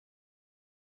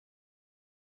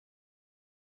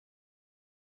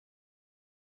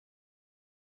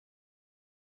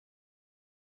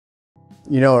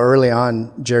You know, early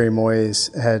on, Jerry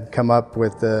Moyes had come up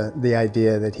with the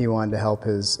idea that he wanted to help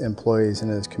his employees in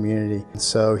his community.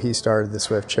 So he started the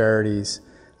Swift Charities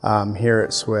here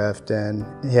at Swift, and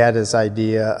he had this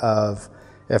idea of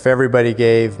if everybody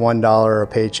gave $1 a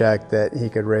paycheck, that he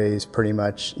could raise pretty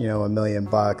much, you know, $1 million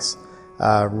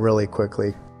really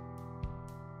quickly.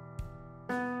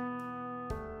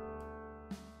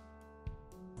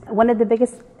 One of the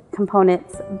biggest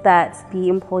components that the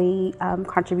employee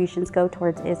contributions go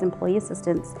towards is employee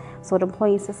assistance. So what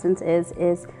employee assistance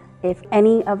is if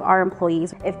any of our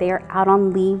employees, if they are out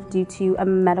on leave due to a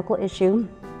medical issue,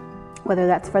 whether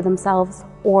that's for themselves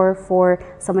or for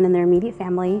someone in their immediate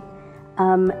family,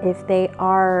 if they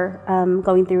are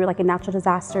going through like a natural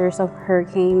disaster, so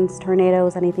hurricanes,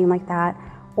 tornadoes, anything like that,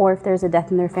 or if there's a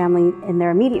death in their family, in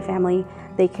their immediate family,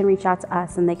 they can reach out to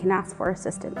us and they can ask for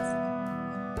assistance.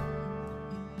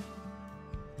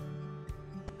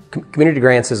 Community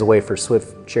grants is a way for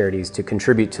Swift Charities to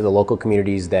contribute to the local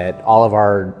communities that all of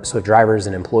our Swift drivers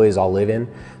and employees all live in.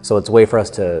 So it's a way for us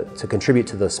to contribute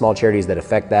to the small charities that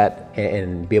affect that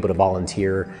and be able to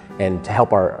volunteer and to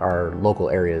help our local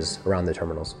areas around the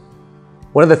terminals.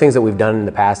 One of the things that we've done in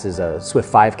the past is a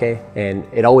Swift 5K, and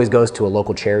it always goes to a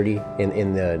local charity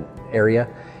in the area.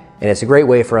 And it's a great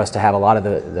way for us to have a lot of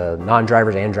the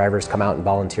non-drivers and drivers come out and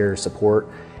volunteer support,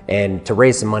 and to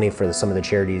raise some money for some of the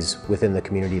charities within the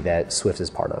community that Swift is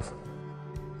part of.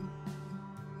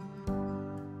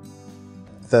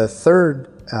 The third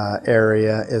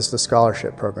area is the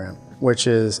scholarship program, which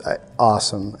is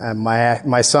awesome. And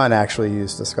my son actually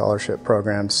used the scholarship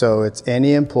program, so it's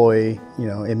any employee, you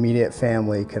know, immediate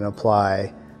family can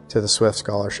apply to the Swift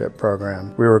Scholarship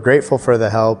Program. We were grateful for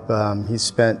the help. He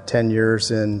spent 10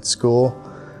 years in school.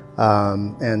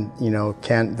 And you know,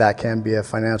 that can be a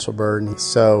financial burden.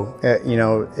 So you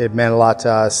know, it meant a lot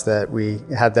to us that we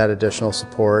had that additional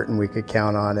support and we could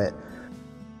count on it.